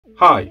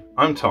Hi,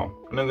 I'm Tom,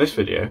 and in this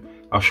video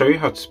I'll show you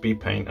how to speed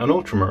paint an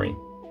ultramarine.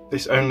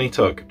 This only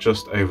took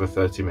just over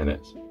 30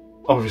 minutes,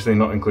 obviously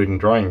not including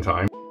drying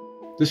time.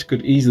 This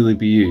could easily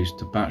be used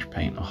to batch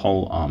paint a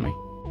whole army.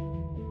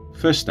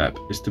 First step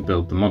is to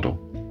build the model.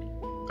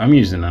 I'm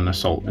using an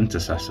assault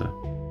intercessor.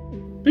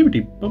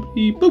 Bibbidi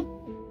bobbidi boop.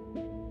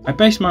 I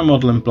base my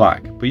model in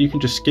black, but you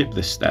can just skip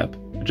this step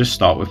and just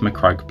start with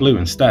Macragge blue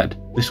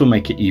instead. This will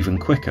make it even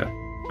quicker.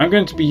 I'm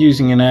going to be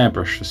using an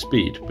airbrush for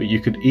speed, but you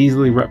could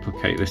easily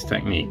replicate this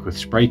technique with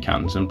spray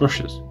cans and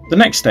brushes. The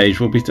next stage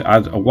will be to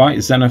add a white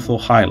zenithal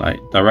highlight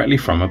directly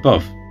from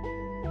above.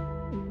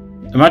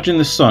 Imagine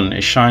the sun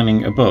is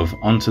shining above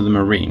onto the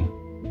marine.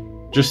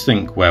 Just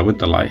think, where would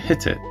the light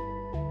hit it?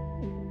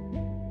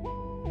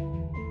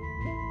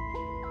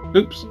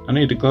 Oops, I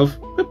need a glove.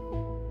 Boop.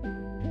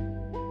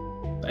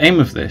 The aim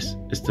of this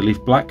is to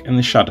leave black in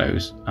the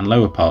shadows and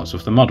lower parts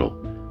of the model,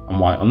 and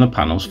white on the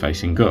panels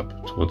facing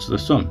up towards the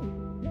sun.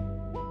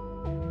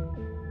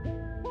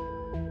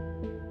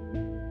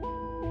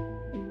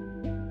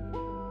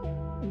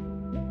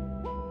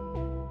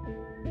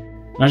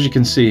 As you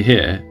can see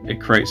here, it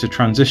creates a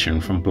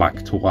transition from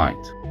black to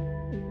white.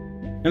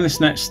 In this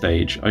next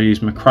stage, I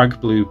use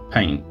Macragge blue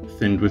paint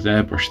thinned with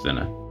airbrush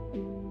thinner.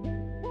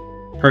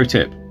 Pro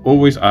tip,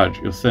 always add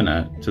your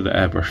thinner to the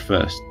airbrush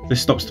first.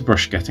 This stops the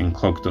brush getting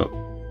clogged up.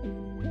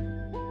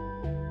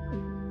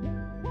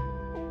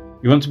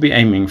 You want to be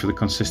aiming for the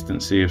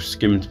consistency of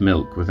skimmed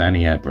milk with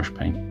any airbrush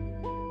paint.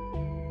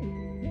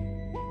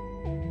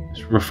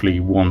 It's roughly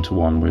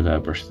 1:1 with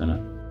airbrush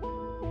thinner.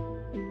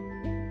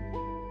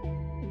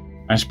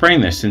 I'm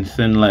spraying this in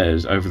thin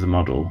layers over the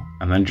model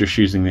and then just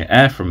using the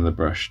air from the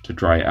brush to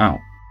dry it out.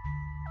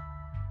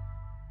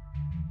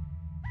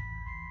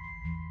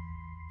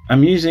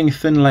 I'm using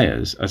thin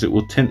layers as it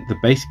will tint the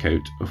base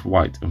coat of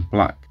white and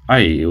black,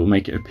 i.e. it will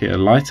make it appear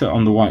lighter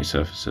on the white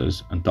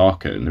surfaces and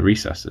darker in the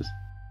recesses.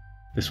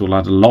 This will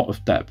add a lot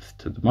of depth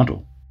to the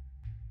model.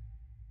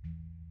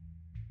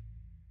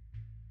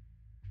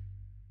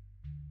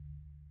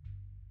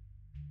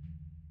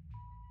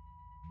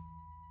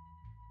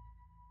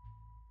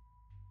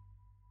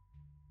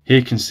 Here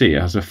you can see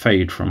it has a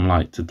fade from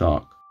light to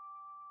dark.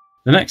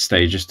 The next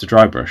stage is to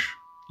dry brush.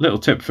 Little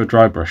tip for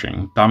dry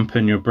brushing,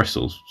 dampen your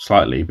bristles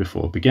slightly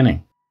before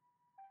beginning.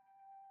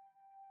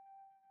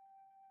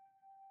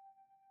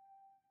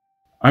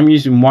 I'm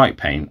using white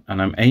paint and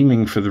I'm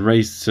aiming for the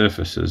raised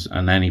surfaces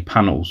and any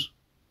panels.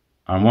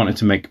 I wanted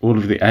to make all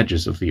of the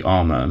edges of the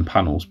armour and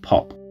panels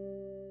pop.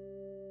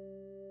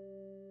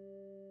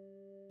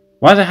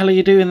 Why the hell are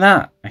you doing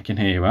that? I can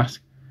hear you ask.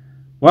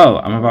 Well,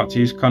 I'm about to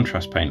use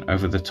contrast paint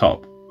over the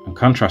top. And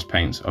contrast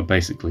paints are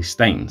basically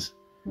stains.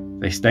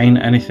 They stain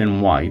anything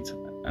white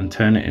and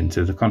turn it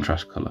into the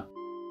contrast colour.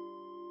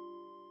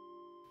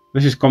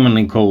 This is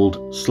commonly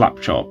called slap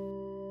chop.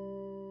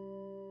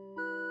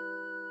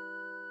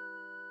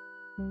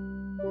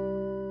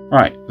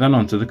 Right, then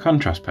onto the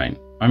contrast paint.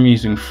 I'm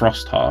using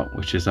Frost Heart,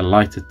 which is a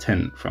lighter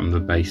tint from the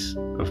base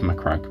of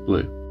Macragge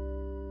blue.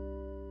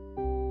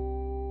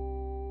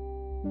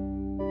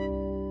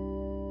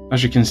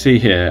 As you can see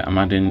here, I'm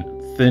adding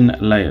thin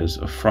layers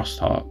of Frost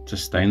Heart to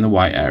stain the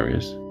white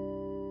areas.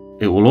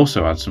 It will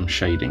also add some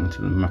shading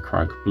to the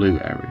Macragge blue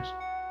areas.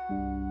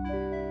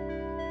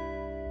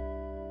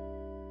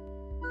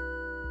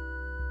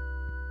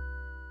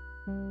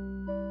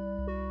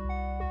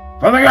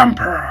 For the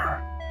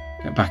Emperor!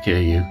 Get back here,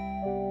 you.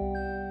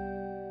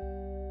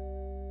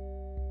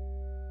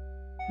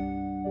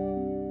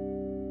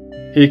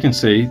 Here you can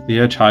see the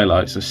edge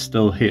highlights are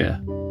still here,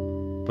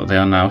 but they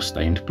are now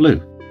stained blue.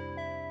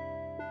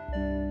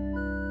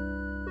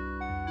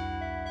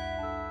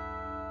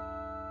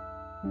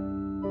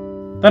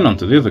 Then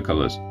onto the other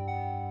colours.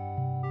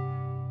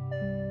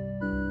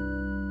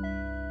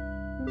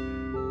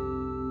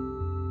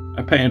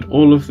 I painted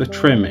all of the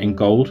trim in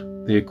gold,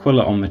 the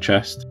aquila on the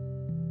chest.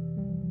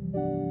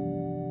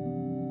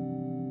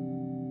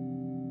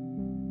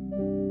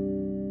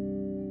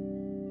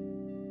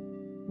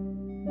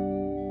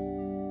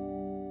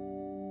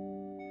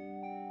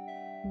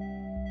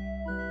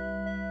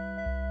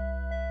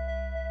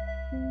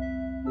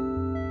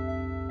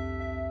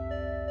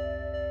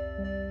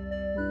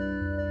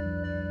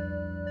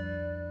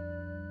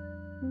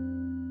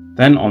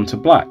 Then onto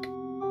black.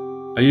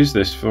 I use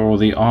this for all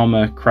the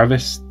armour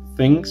crevice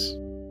things.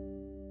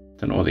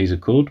 Don't know what these are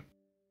called.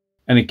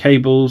 Any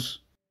cables.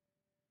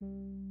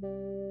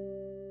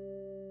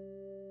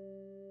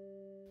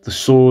 The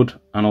sword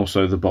and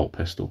also the bolt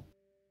pistol.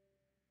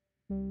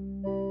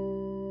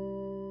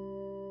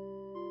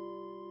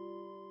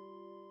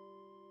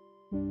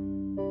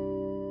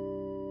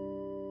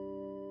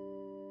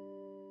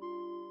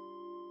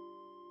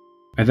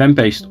 I then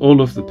based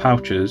all of the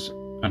pouches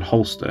and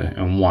holster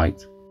in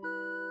white.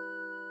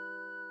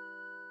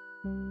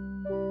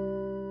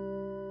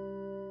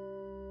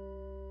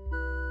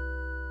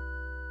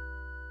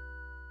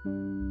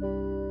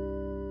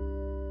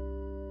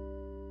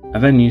 I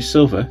then use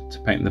silver to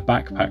paint the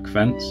backpack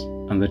vents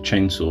and the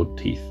chainsword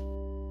teeth.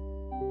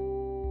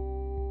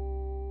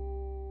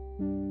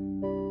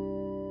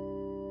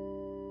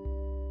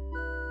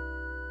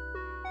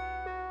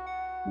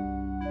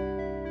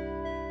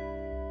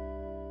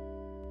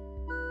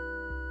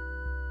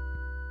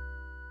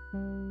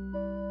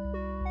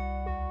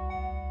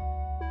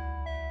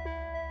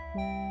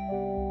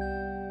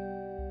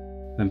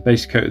 then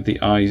base coated the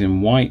eyes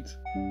in white.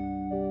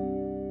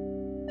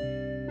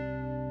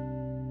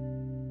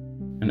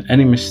 And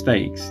any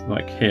mistakes,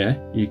 like here,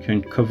 you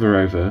can cover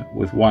over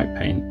with white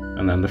paint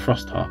and then the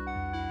frost heart.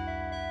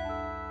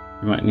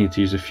 You might need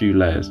to use a few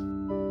layers.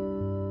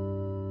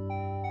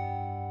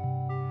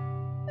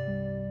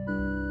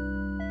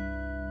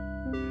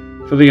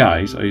 For the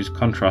eyes, I use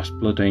Contrast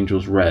Blood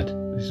Angels Red.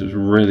 This is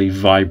really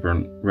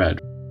vibrant red.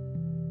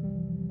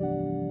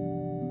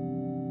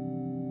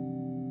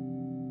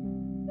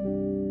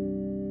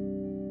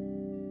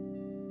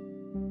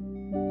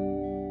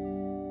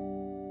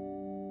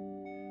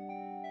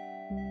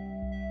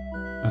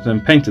 I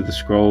then painted the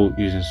scroll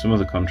using some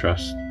other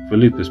contrast for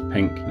Lupus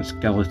Pink and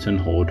Skeleton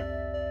Horde.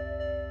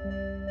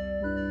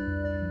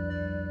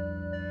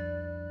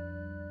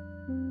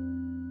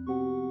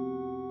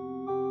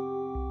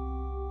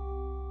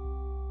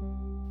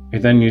 I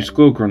then used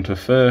Gorgrunter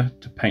Fur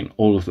to paint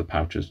all of the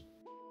pouches.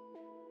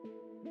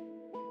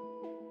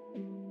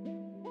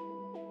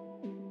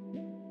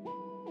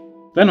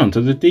 Then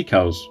onto the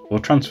decals or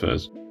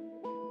transfers.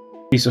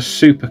 These are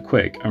super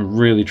quick and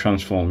really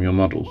transform your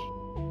models.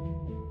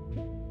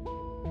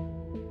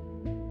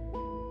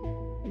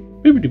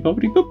 Boobity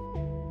bobbity boop.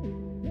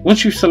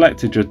 Once you've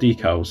selected your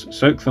decals,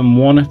 soak them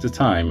one at a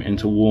time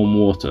into warm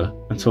water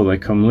until they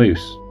come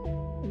loose.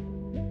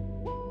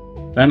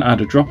 Then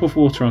add a drop of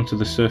water onto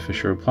the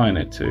surface you're applying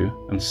it to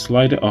and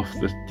slide it off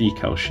the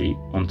decal sheet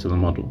onto the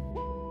model.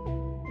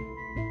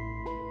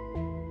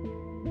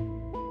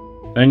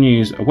 Then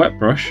use a wet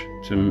brush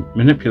to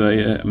manipulate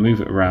it and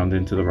move it around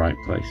into the right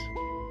place.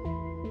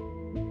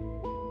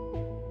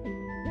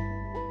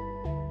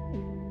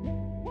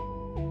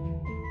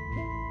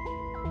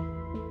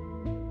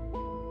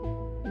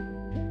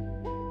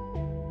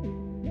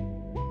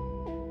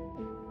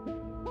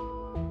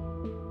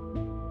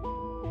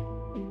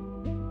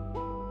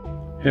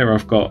 Here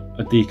I've got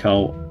a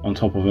decal on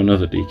top of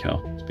another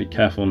decal, so be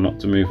careful not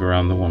to move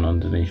around the one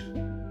underneath.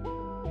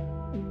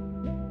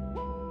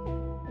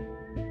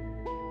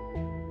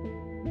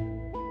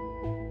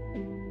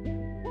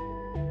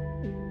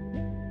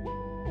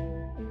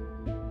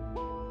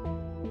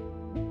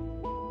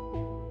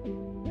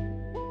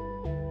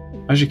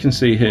 As you can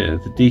see here,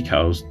 the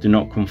decals do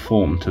not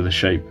conform to the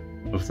shape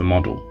of the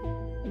model.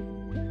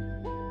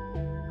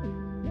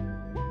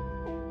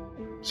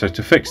 So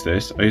to fix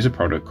this, I use a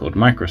product called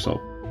Microsol.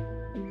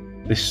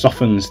 This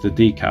softens the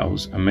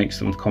decals and makes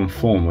them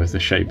conform with the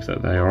shape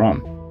that they are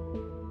on.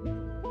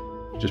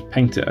 Just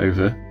paint it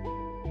over.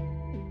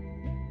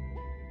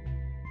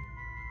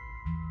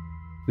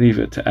 Leave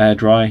it to air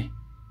dry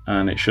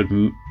and it should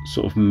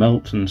sort of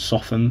melt and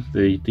soften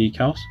the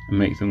decals and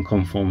make them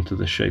conform to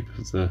the shape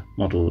of the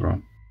model they're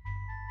on.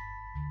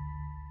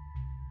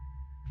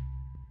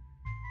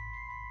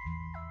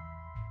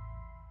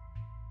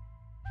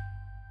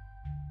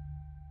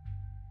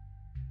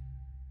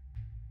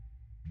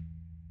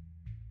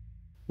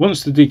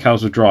 Once the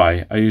decals are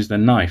dry, I use the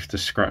knife to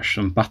scratch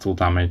some battle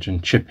damage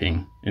and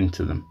chipping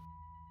into them.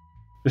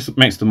 This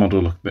makes the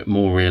model look a bit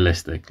more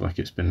realistic, like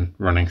it's been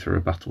running through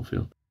a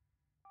battlefield.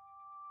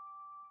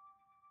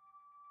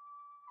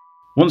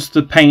 Once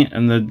the paint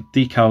and the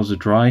decals are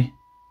dry,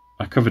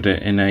 I covered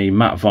it in a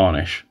matte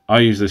varnish.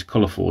 I use this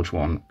Colourforge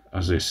one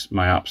as it's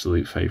my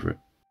absolute favourite.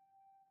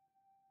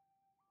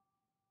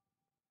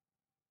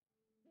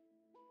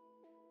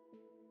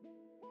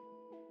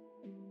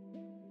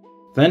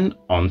 Then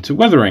on to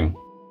weathering.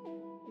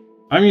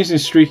 I'm using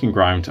Streak and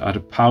Grime to add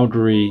a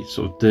powdery,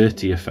 sort of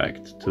dirty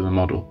effect to the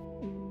model.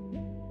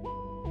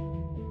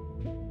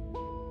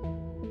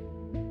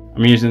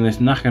 I'm using this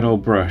knackered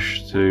old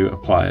brush to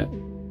apply it.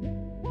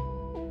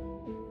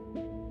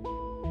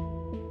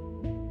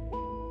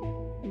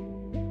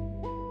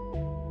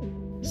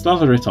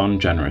 Slather it on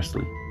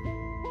generously.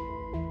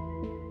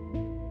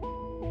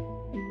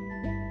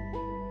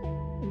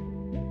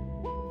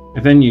 I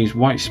then use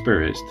white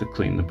spirits to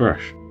clean the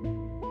brush.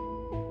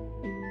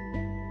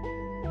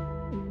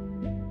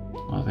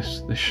 Oh,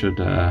 this should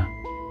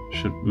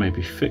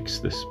maybe fix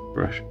this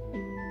brush.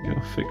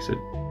 It'll fix it.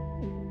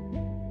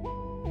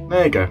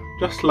 There you go,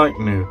 just like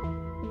new.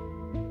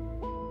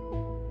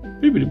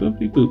 Boobity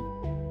boobity boop.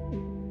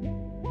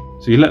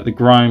 So you let the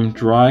grime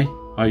dry.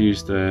 I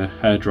use the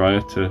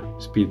hairdryer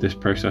to speed this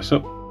process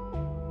up.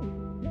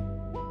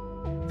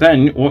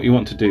 Then what you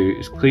want to do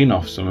is clean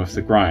off some of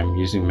the grime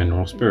using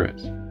mineral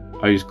spirits.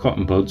 I use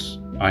cotton buds,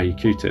 i.e.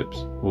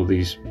 Q-tips, or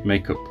these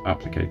makeup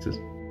applicators.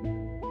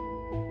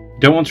 You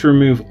don't want to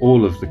remove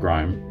all of the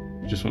grime,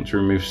 you just want to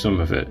remove some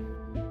of it.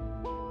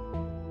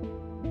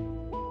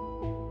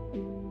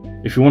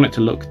 If you want it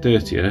to look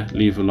dirtier,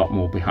 leave a lot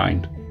more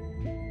behind.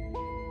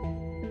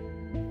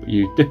 But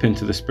you dip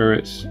into the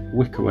spirits,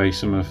 wick away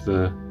some of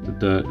the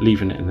dirt,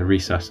 leaving it in the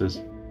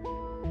recesses.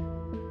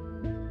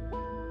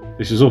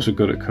 This is also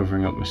good at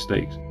covering up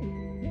mistakes.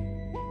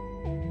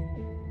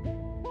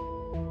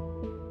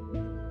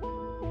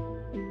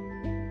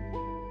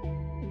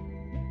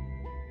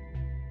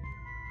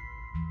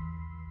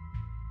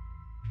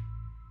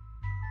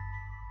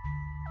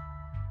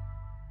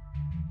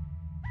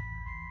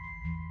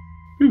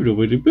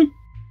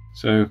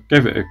 So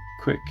gave it a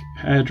quick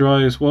hair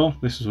dry as well.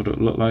 This is what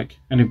it looked like.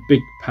 Any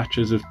big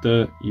patches of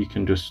dirt, you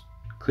can just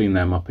clean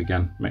them up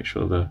again. Make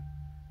sure that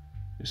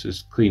it's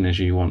as clean as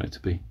you want it to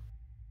be.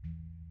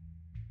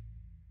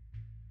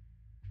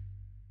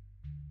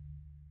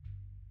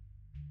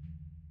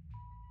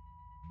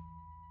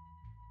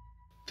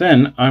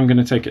 Then I'm going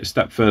to take it a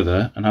step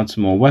further and add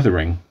some more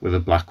weathering with a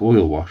black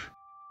oil wash.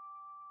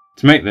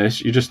 To make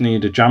this, you just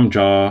need a jam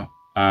jar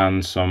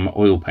and some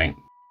oil paint.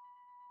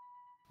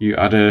 You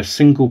add a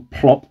single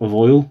plop of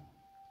oil.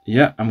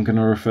 Yeah, I'm going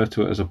to refer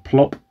to it as a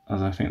plop,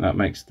 as I think that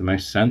makes the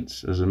most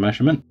sense as a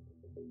measurement.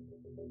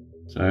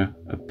 So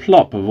a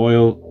plop of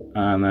oil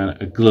and then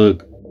a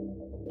glug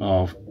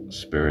of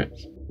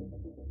spirits.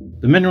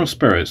 The mineral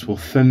spirits will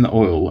thin the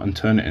oil and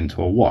turn it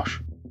into a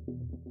wash.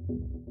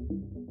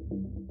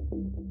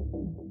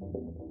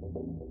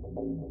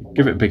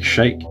 Give it a big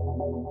shake.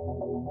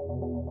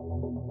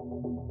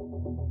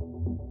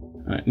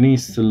 And it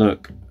needs to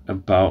look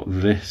about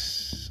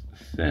this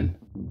thin.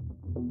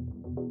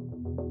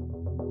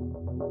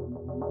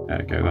 There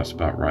we go, that's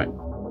about right.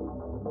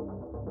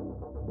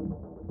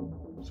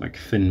 It's like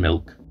thin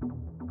milk.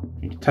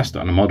 You can test it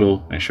on a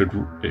model and it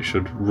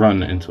should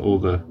run into all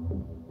the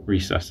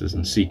recesses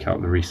and seek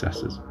out the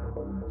recesses.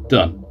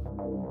 Done.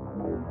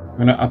 I'm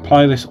going to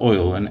apply this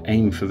oil and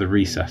aim for the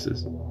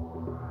recesses.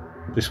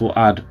 This will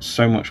add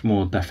so much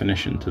more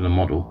definition to the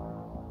model,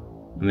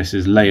 and this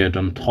is layered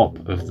on top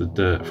of the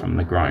dirt from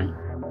the grime.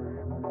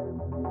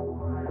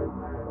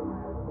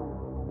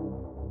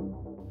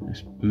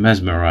 It's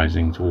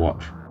mesmerizing to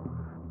watch.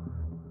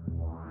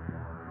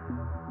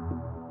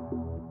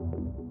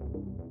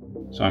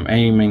 So I'm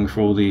aiming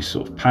for all these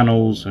sort of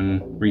panels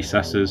and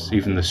recesses,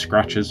 even the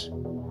scratches.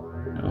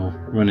 It'll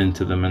run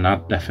into them and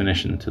add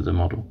definition to the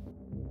model.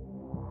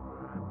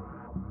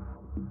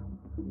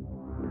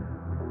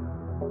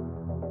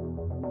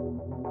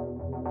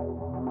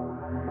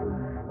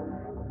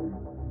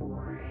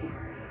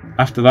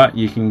 After that,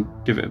 you can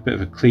give it a bit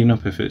of a clean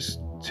up if it's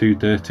too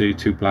dirty,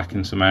 too black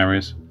in some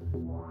areas.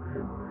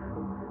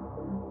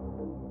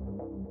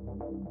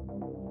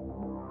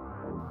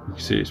 You can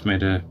see it's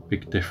made a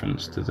big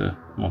difference to the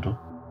model.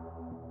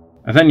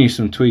 I then used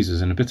some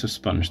tweezers and a bit of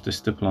sponge to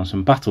stipple on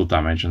some battle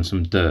damage and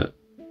some dirt.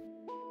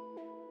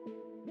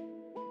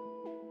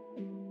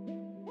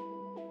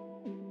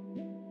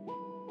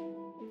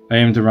 I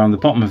aimed around the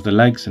bottom of the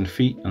legs and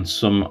feet and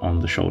some on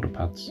the shoulder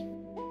pads.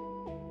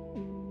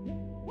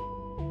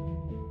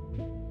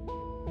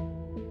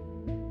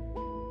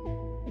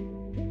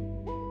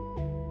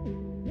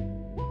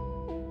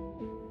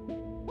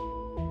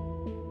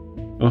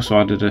 Also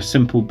added a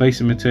simple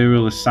basic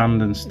material of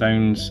sand and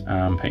stones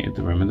and painted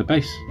the rim of the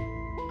base.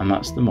 And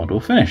that's the model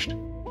finished.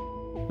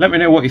 Let me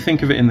know what you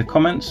think of it in the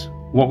comments.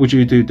 What would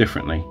you do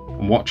differently?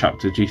 And what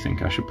chapter do you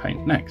think I should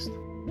paint next?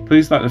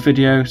 Please like the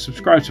video,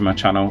 subscribe to my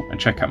channel and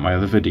check out my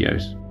other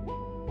videos.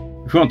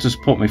 If you want to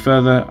support me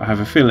further, I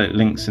have affiliate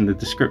links in the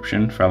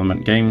description for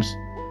Element Games.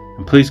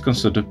 And please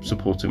consider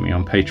supporting me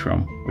on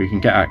Patreon, where you can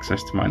get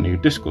access to my new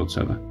Discord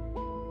server.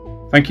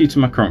 Thank you to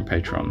my current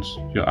patrons,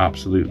 you're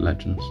absolute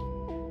legends.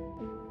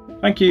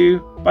 Thank you,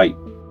 bye.